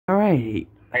Right.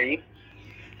 Are you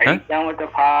Huh? done with the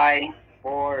pie?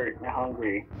 Bored and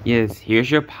hungry. Yes, here's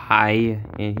your pie,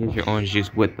 and here's your orange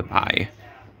juice with the pie.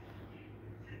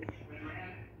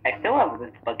 I still have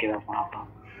this bucket of lava.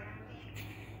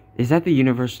 Is that the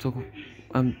universal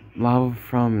lava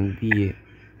from the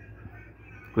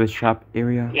glitch shop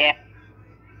area? Yeah.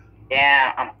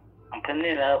 Yeah, I'm putting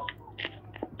it up.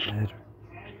 Good.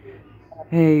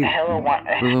 Hey, Hello,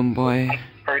 balloon boy.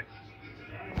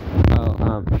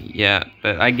 Oh, yeah,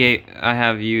 but I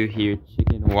have you here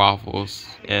chicken waffles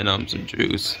and some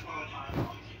juice.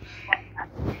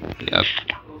 Yep.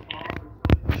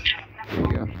 There you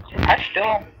go. I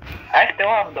still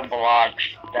have the blocks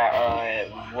that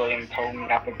William told me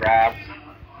not to grab.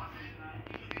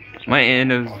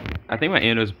 I think my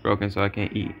endo's broken, so I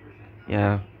can't eat.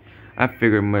 Yeah, I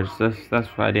figured much. That's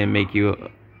why I didn't make you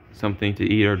something to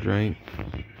eat or drink.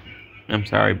 I'm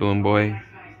sorry, balloon boy.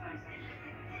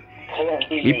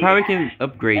 We probably can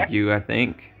upgrade you, I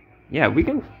think. Yeah, we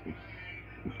can.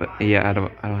 But yeah, I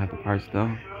don't have the parts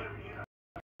though.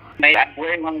 I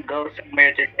really want to go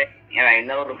somewhere today, and I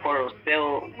know the portal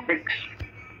still works.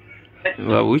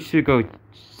 Well, we should go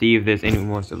see if there's any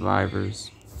more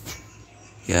survivors.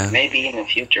 Yeah. Maybe in the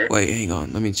future. Wait, hang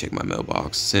on. Let me check my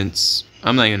mailbox since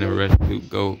I'm not in a rush to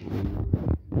go.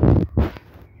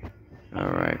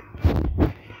 Alright.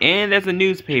 And there's a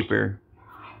newspaper.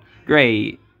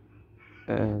 Great.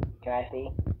 Can I see?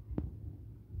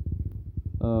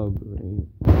 Oh, great.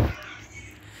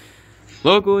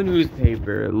 Local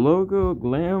newspaper. Local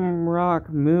Glam Rock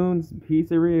Moon's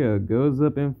pizzeria goes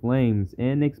up in flames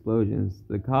and explosions.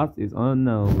 The cause is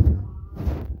unknown.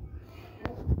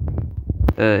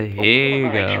 Here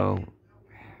you go.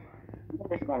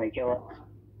 It's gonna kill us.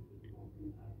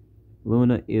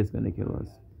 Luna is gonna kill us.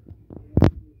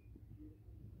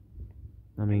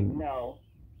 I mean, no.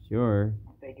 Sure.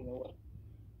 I'm taking it away.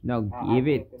 No, give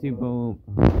it to Boom.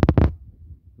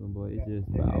 Boom Boy, it's just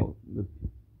about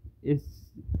it's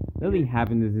nothing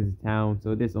happened in this town,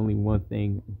 so there's only one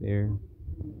thing there.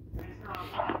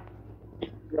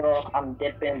 So I'm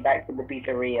dipping back to the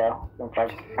pizzeria since I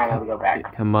kind of go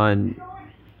back. Come on.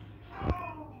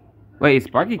 Wait, is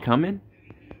Sparky coming?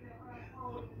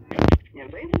 Yeah,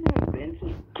 they haven't been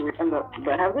to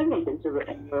but have they been to the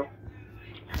end of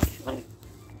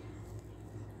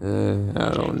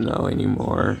I don't know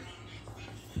anymore.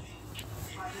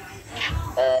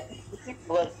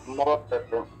 What's more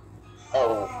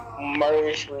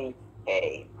murderously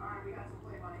gay.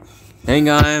 Hang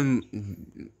on,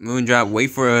 Moondrop, wait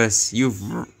for us. You're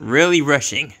really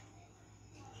rushing.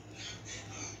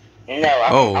 No,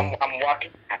 I'm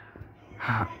walking.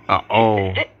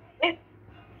 Uh-oh. It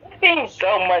seems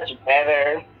so much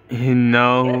better.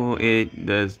 No, it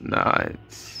does not.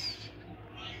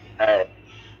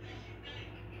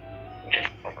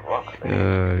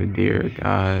 Oh, dear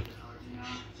God.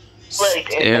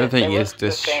 Everything is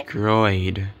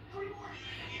destroyed.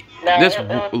 There's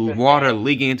water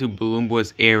leaking into Balloon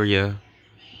Boy's area.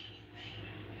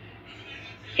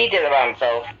 He did it by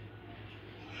himself.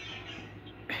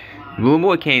 Balloon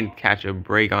Boy can't catch a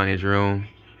break on his room.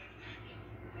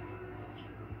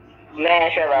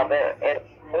 Man, shut up. This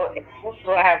is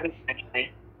what happened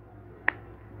actually.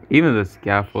 Even the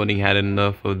scaffolding had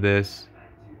enough of this.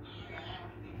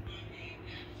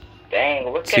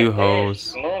 Dang, look Two at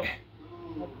holes.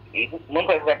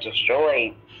 Moonquake got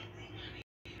destroyed.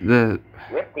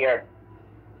 With the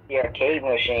arcade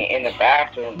machine in the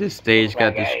bathroom. This stage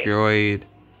got destroyed.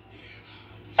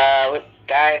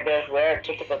 Guys, where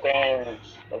typical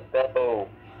things. Let's go.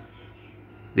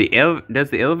 Does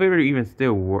the elevator even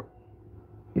still work?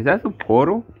 Is that the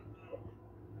portal?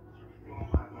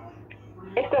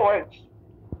 It still works.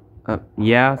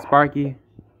 Yeah, Sparky.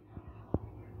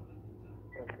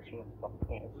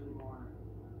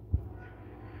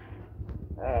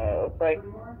 Looks like.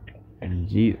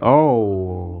 Gee,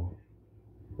 oh.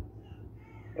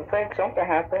 Looks like something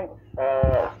happened.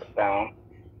 Down.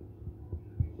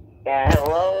 Yeah,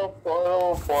 hello,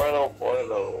 portal.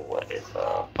 What is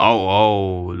up?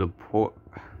 Oh, the port.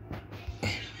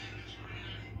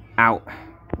 Ow.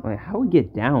 Wait, how we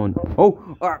get down? Oh,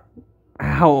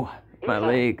 ow, my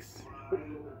legs.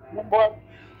 The boy,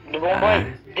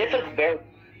 this is very.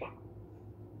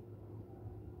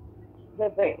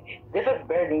 This is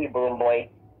better than you, Balloon Boy.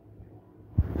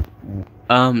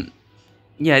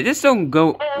 Yeah, just don't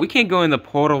go. We can't go in the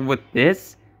portal with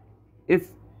this. It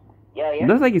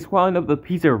looks like he's swallowing up the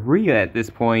pizzeria at this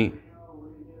point.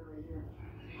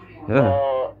 We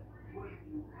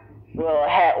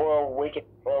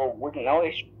can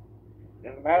always.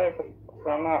 Doesn't matter if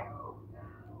I'm not.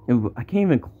 I can't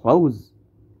even close.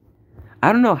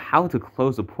 I don't know how to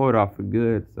close the portal off for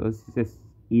good, so it's just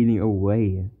eating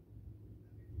away.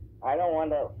 I don't want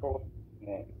to pull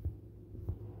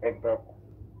it broke.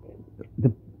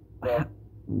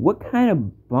 What kind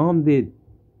of bomb did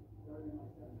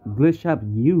Glitchshop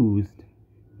used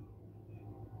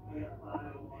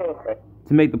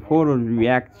to make the portal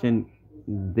reaction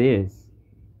this?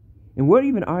 And what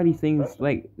even are these things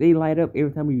like? They light up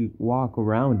every time we walk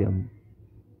around them.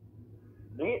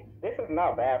 This is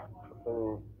not bad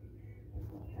for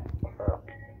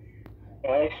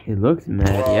It looks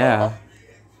mad, yeah.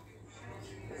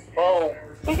 Oh,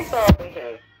 we can start off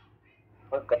here.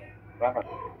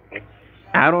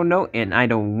 I don't know, and I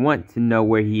don't want to know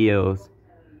where he is.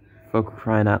 For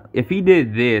crying out. If he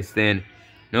did this, then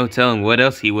no telling what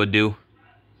else he would do.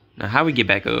 Now, how we get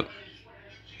back up?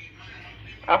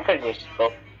 I'll figure this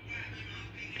out.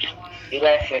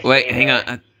 Wait, hang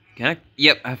on. Can I?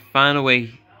 Yep, I found a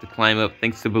way to climb up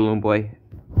thanks to Balloon Boy.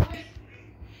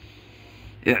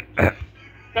 Yeah.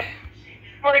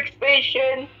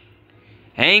 Workstation.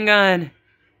 Hang on.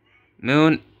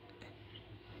 Moon.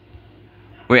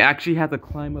 We actually have to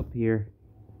climb up here.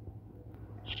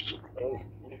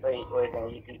 Wait,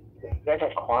 you guys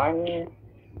are climbing?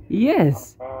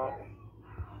 Yes. I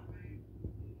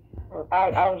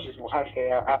was just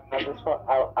okay. I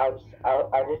was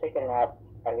just taking a nap.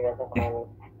 I guess I'm climbing.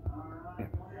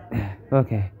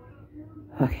 Okay.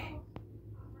 Okay.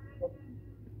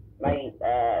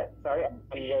 Sorry, I'm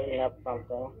loading up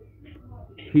something.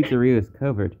 Pizzeria is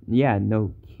covered. Yeah,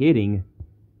 no kidding.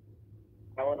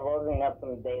 I was loading up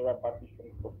some data about these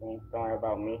Facebook things. Don't worry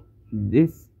about me.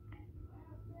 This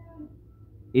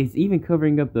is even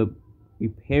covering up the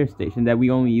repair station that we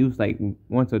only use like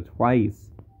once or twice.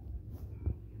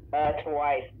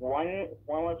 Twice. One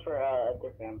was for a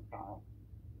different time.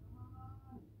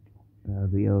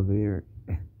 The elevator.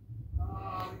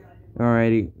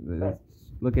 Alrighty, let's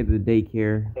look at the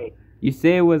daycare. You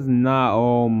say it was not.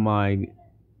 Oh my.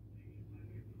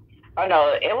 Oh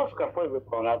no, it was completely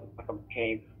blown up like a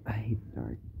cave. I hate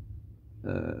dark.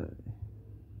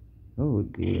 Oh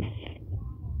dear.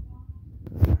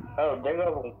 Oh, there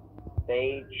goes the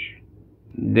stage.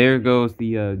 There goes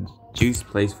the juice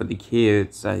place for the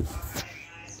kids. I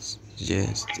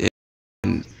just did.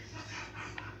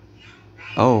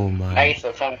 Oh my. Hey,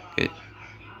 so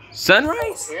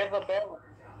Sunrise? Here's the bell.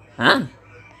 Huh?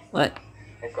 What?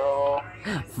 Go.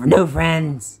 No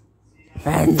friends.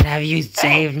 Friends, have you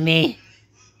saved me?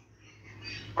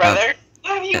 Brother,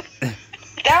 have you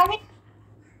down?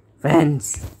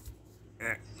 Friends.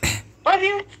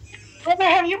 Brother,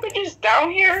 have you been just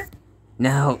down here?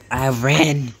 No, I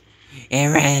ran. I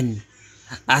ran.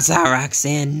 I saw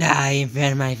Roxanne die in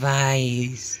front of my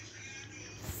eyes.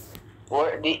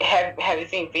 Have you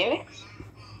seen Phoenix?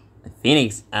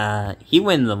 Phoenix, he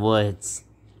went in the woods.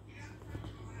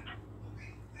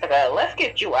 Okay, let's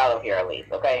get you out of here at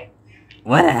least, okay?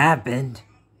 What happened?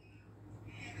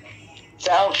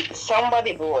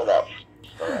 Somebody blew it up.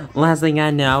 Last thing I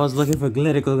know, I was looking for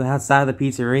Glittical outside the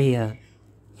pizzeria.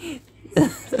 You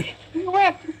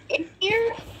were in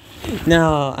here?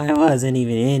 No, I wasn't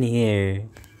even in here.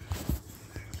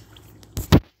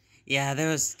 Yeah, there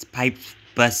was pipes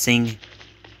busting.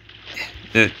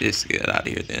 Let's get out of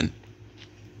here then.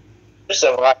 There's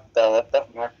a rock though.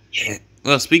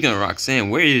 Well, speaking of Roxanne,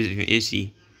 where is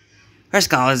she? Her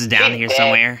skull is down here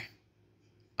somewhere.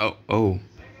 Oh.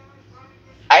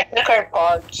 I took her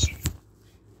parts.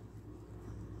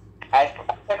 I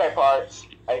took her parts.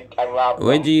 I robbed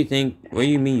What them. do you think? What do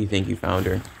you mean you think you found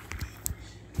her?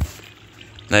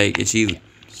 Like, is she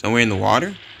somewhere in the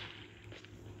water?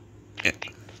 Yeah.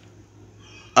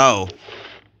 Oh.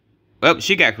 Well,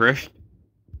 she got crushed.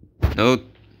 No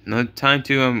time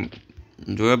to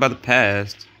enjoy about the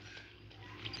past.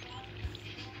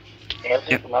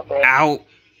 Yeah. Ow.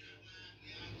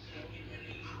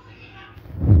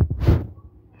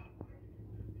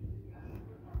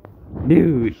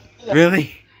 Dude,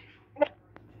 really?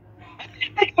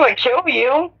 I'm gonna kill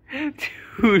you.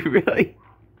 Dude, really?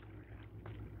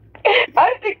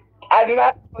 I think I'm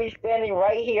actually standing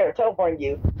right here telling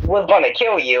you was gonna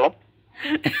kill you.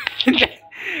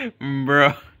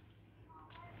 Bro.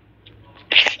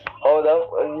 Hold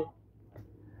up.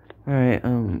 Alright,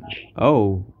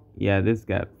 oh. Yeah, this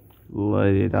got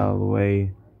flooded all the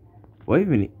way. What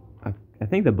even? I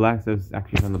think the black stuff is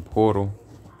actually from the portal.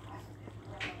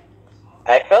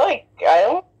 I feel like I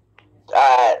don't.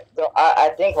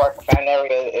 I think our fan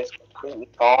area is completely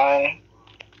gone.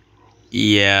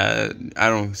 Yeah, I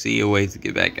don't see a way to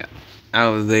get back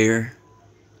out of there.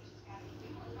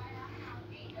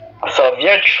 So if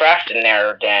you're trapped in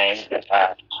there, then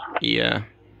Yeah.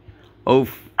 Oh.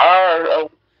 Or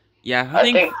Yeah,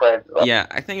 I think, but yeah,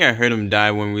 I think I heard him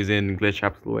die when we was in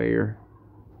Glitchop's lair.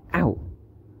 Ow.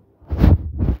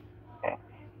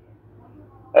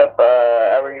 if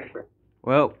ever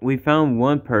Well, we found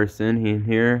one person in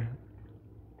here,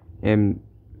 and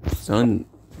son.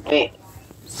 you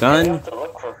have to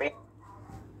look for people.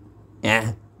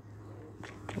 Yeah.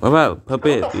 What about Who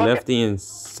Puppet, the fuck Lefty, and who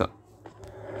is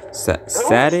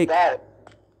Static? that?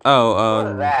 Oh, Who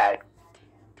is that?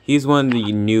 he's one of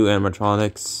the new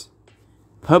animatronics.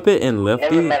 Puppet and Never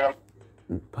Lefty. met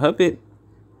him. Puppet.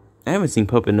 I haven't seen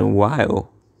Puppet in a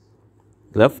while.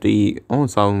 Lefty, I only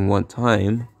saw him one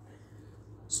time.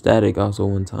 Static also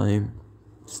one time.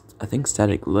 I think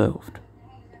Static left.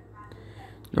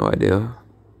 No idea.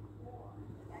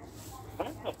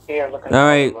 Here, looking All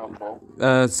right,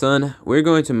 for son, we're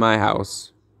going to my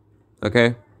house.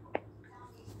 Okay.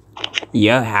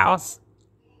 Your house?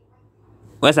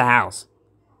 What's a house?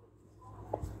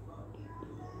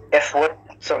 It's what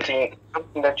something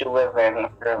that you live in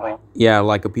currently. Yeah,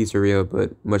 like a pizzeria,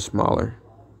 but much smaller.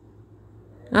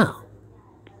 Oh.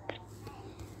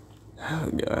 Oh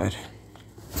God.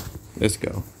 Let's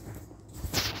go.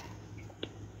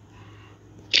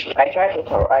 I tried to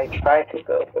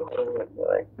go, but it was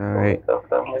like. All right. So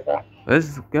something like that.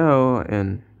 Let's go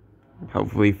and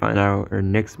hopefully find out our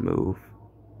next move.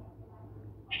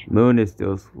 Moon is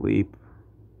still asleep.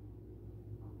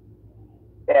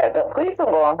 Yeah, please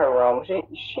don't go on her room.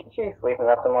 She's sleeping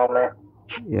at the moment.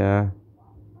 Yeah.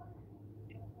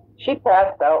 She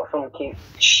passed out from the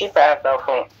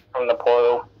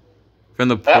portal. From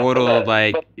the portal,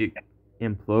 like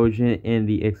implosion and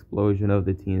the explosion of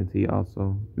the TNT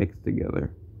also mixed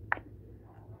together.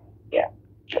 Yeah.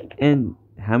 And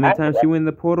how many times she went in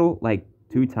the portal? Like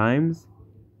 2 times?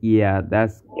 Yeah,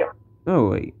 that's. Yep. Oh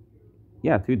wait.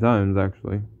 Yeah, 2 times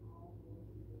actually.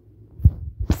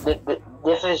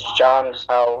 This is John's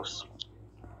house.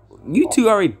 You two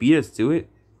already beat us to it.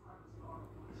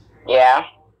 Yeah.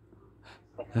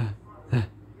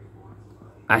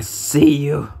 I see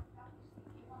you.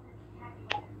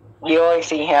 You only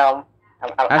see him.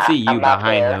 I see you I'm not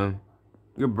behind there. him.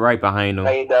 You're right behind him.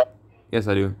 No, you don't. Yes,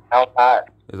 I do. I'm not.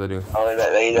 Yes, I do. Oh,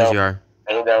 there you Yes, go. you are.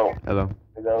 There you go. Hello.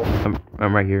 Hello.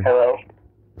 I'm right here. Hello.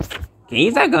 Can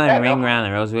you start going Yeah, ring no. around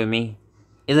the rose with me?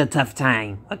 It's a tough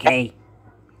time, okay?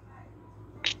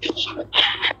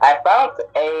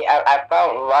 I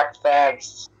found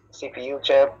Roxanne's CPU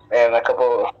chip and a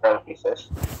couple of other pieces.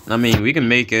 I mean, we can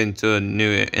make it into a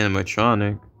new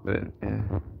animatronic, but yeah.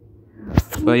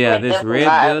 But yeah, this This is red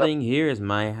not- building here is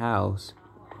my house.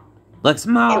 Looks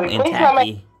small Can we and please not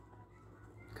tacky.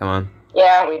 Come on.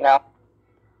 Yeah, we know.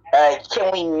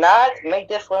 Can we not make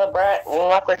this little brat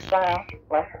look like clown?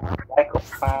 Like a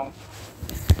clown.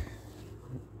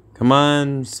 Come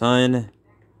on, son.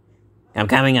 I'm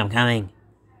coming, I'm coming.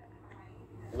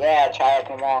 Yeah, try it.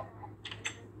 Come on.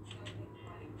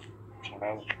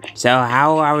 So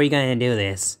how are we gonna do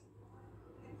this?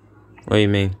 What do you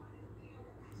mean?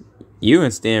 You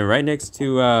can stand right next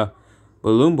to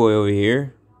Balloon Boy over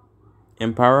here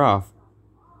and power off.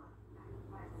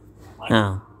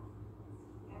 Oh.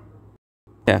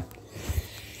 Yeah.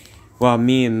 While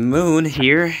me and Moon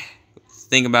here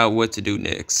think about what to do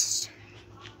next.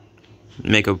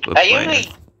 Make a plan.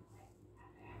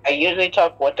 I usually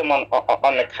talk with them on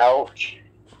the couch.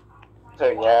 So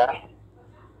yeah.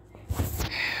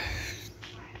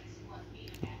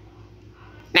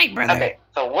 Night, brother. Okay.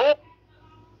 So what?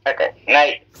 Okay.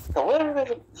 Night. So what are we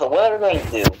going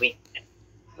to do?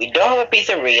 We don't have a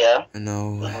pizzeria.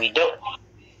 No.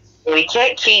 We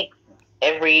can't keep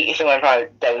every single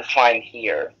product that we find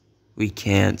here. We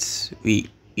can't. We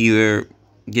either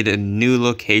get a new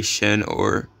location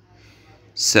or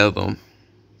sell them.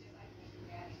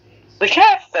 We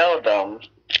can't sell them.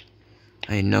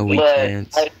 I know we but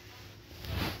can't.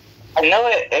 I know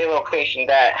a location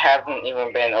that hasn't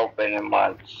even been open in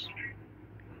months.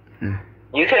 Hmm.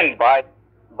 You can buy,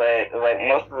 but like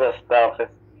most of the stuff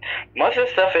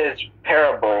is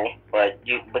repairable, but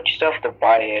you still have to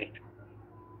buy it.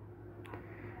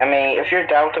 I mean, if you're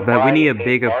down to buy, But we need a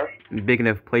part, big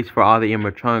enough place for all the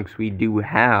animatronics we do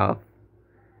have.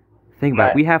 Think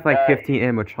about it. We have like 15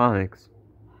 animatronics.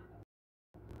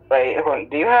 Wait,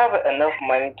 do you have enough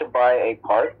money to buy a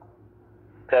part?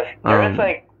 Because there is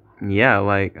like. Yeah,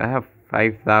 like I have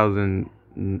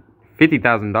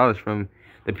 $50,000 from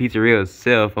the pizzeria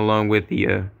itself, along with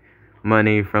the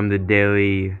money from the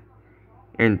daily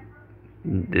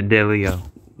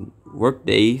work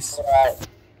days.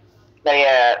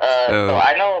 Yeah, so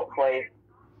I know a place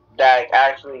that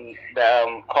actually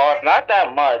costs not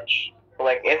that much.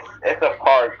 Like it's a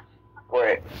park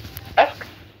where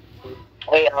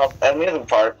Hey, amusement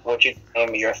park, what you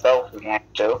name yourself if you want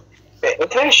to.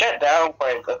 It's been shut down for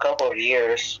like a couple of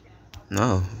years.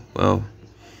 No, well,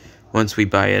 once we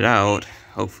buy it out,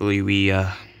 hopefully we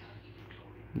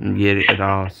get it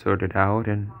all sorted out,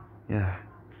 and yeah.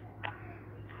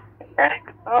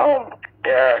 Oh,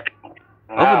 yeah.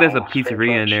 Hopefully there's a No, pretty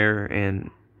pizzeria in much. there,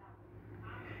 and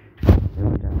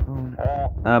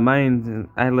Uh,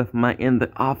 I left mine in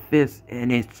the office,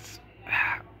 and it's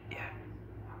yeah,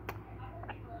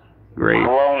 great.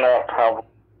 blown up, probably.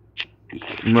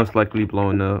 Most likely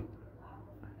blown up.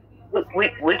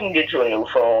 We can get you a new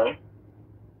phone.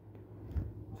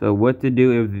 So what to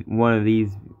do if one of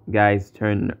these guys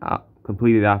turn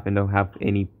completely off and don't have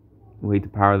any way to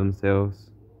power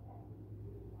themselves?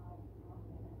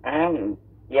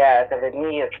 Yeah, because it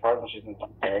needs a charger or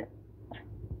something.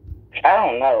 I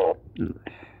don't know.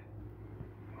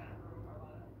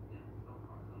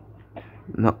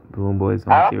 No, Balloon Boy's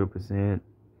on 0%.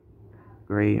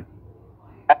 Great.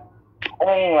 I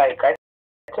mean, like, I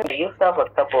could use up a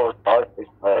couple of chargers,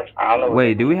 but I don't know.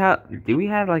 Wait, do we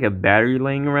have like a battery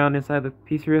laying around inside the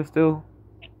pizzeria still?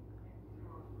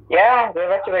 Yeah,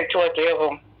 there's actually like 2 or 3 of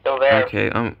them still there.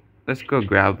 Okay, let's go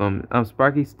grab them.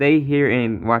 Sparky, stay here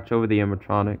and watch over the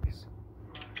animatronics.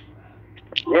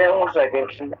 Yeah, 1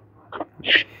 second.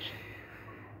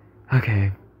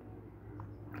 Okay.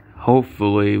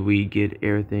 Hopefully we get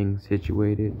everything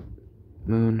situated.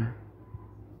 Moon.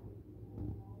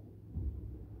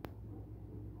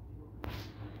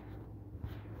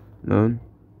 Moon.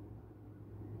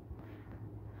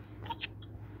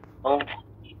 Oh.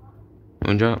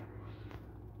 Moon drop.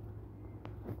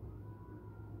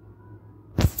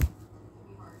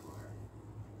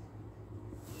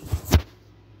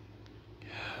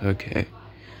 Okay.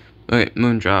 Okay,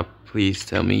 Moondrop, please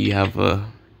tell me you have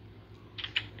a...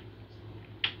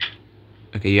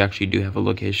 Okay, you actually do have a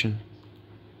location.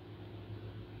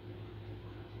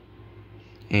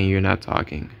 And you're not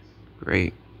talking.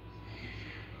 Great.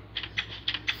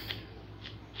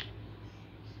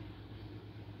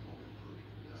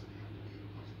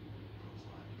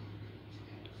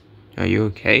 Are you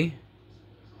okay?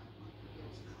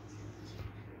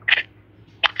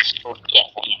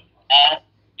 Yeah.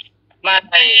 My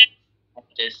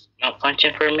just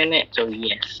malfunction for a minute, so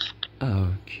yes.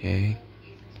 Okay.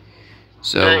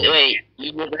 So... wait,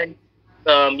 you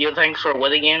were thanks for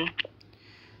what again?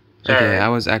 Okay, Sorry. I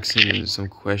was asking some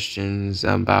questions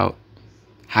about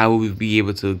how we'd be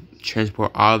able to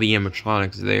transport all the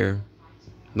animatronics there.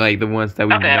 Like the ones that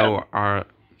we know are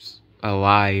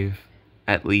alive,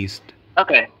 at least.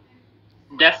 Okay.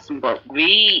 That's simple.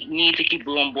 We need to keep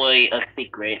Balloon Boy a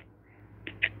secret.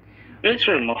 That's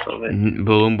for most of it.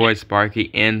 Balloon Boy,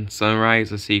 Sparky, and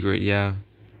Sunrise, a secret, yeah.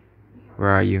 Where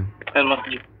are you? That must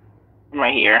be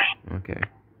right here. Okay.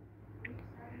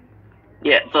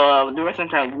 Yeah, so the rest of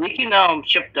the time we can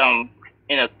ship them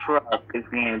in a truck if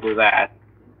we want to do that.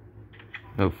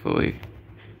 Hopefully.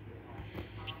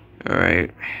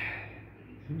 Alright.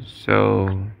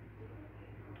 So...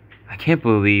 I can't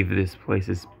believe this place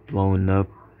is blown up.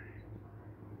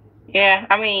 Yeah,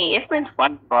 I mean, it's been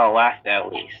fun for a last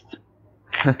at least.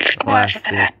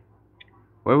 Lasted.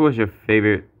 What was your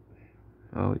favorite?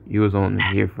 Oh, you was only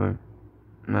here for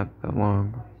not that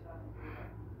long.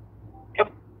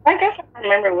 I guess I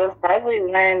remember it was probably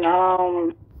when I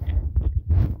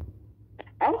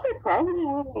would say probably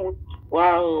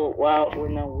while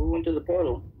when we went to the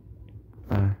portal.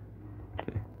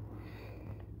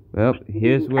 Well,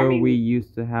 here's where we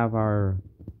used to have our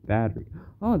battery.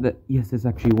 Oh, yes, there's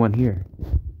actually one here.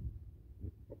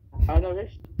 Oh no,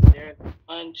 there's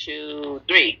 1, 2,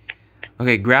 3.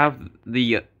 Okay, grab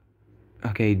the.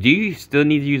 Okay, do you still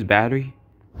need to use battery?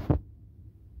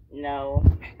 No,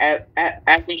 I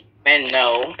think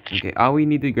no. Okay, all we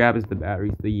need to grab is the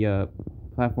batteries. The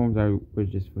platforms were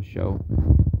just for show.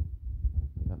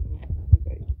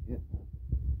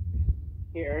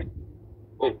 Here.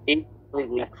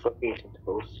 Next location to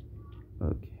post.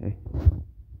 Okay, let's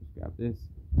grab this.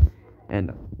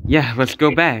 And yeah, let's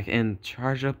go back and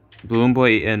charge up Balloon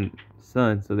Boy and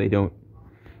Sun so they don't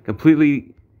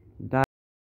completely die.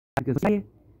 Because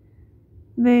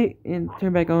they and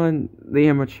turn back on, the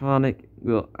animatronic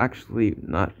will actually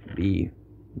not be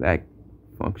that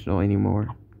functional anymore.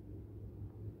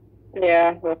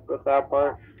 Yeah, that's the sad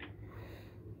part.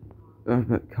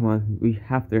 But come on, we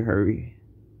have to hurry.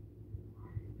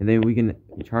 And then we can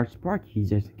charge Sparky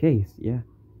just in case, yeah.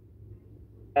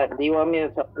 Do you want me to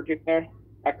put you there?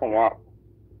 I can walk.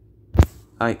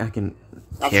 I can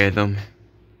carry them.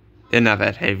 They're not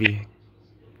that heavy.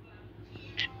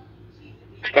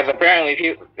 Because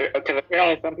apparently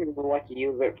some people want to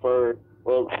use it for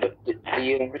Well, the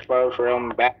universe was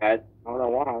real bad. I don't know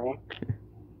why.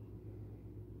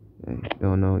 I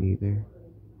don't know either.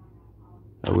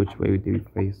 Which way do we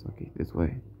face? Okay, this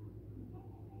way.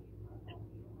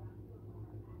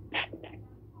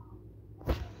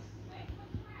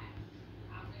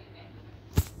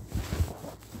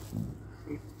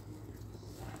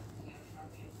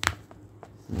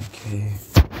 Okay.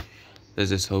 Let's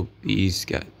just hope these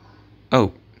guys.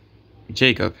 Oh,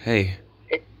 Jacob, hey.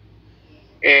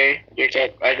 Hey, you're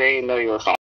Jack. I didn't know you were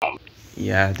home.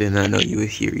 Yeah, I did not know you were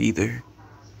here either.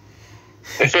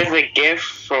 This is a gift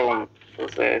from.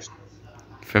 What's this?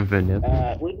 From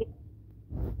Vanilla? We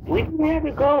didn't have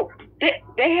to go.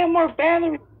 They have more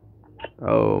batteries.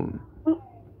 Well,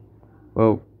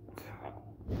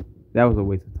 that was a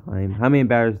waste of time. How many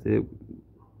batteries did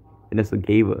Vanessa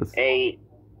gave us? 8.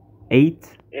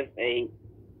 8? It's 8.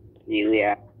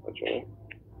 Yeah. Okay.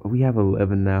 We have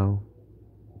 11 now.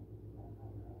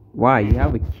 Why? You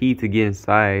have a key to get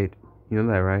inside. You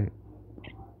know that, right?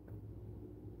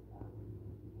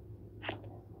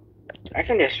 I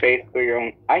can just phase through your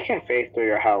own. I can phase through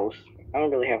your house. I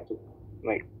don't really have to,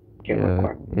 like, get my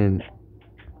car. And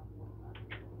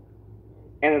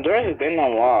the doors have been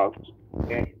unlocked.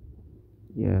 Okay.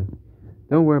 yeah.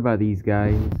 Don't worry about these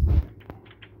guys.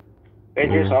 They're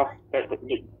just off at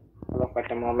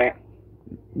the moment.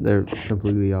 They're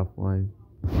completely offline.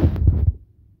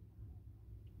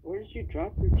 Where did you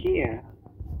drop your key at?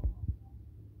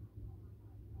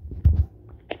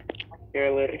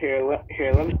 Here,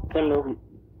 let me move,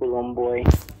 balloon boy.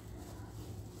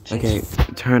 Okay,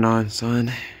 turn on,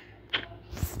 son.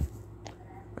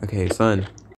 Okay, son.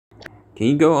 Can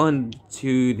you go on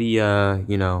to the,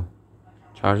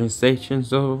 charging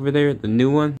stations over there? The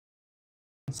new one?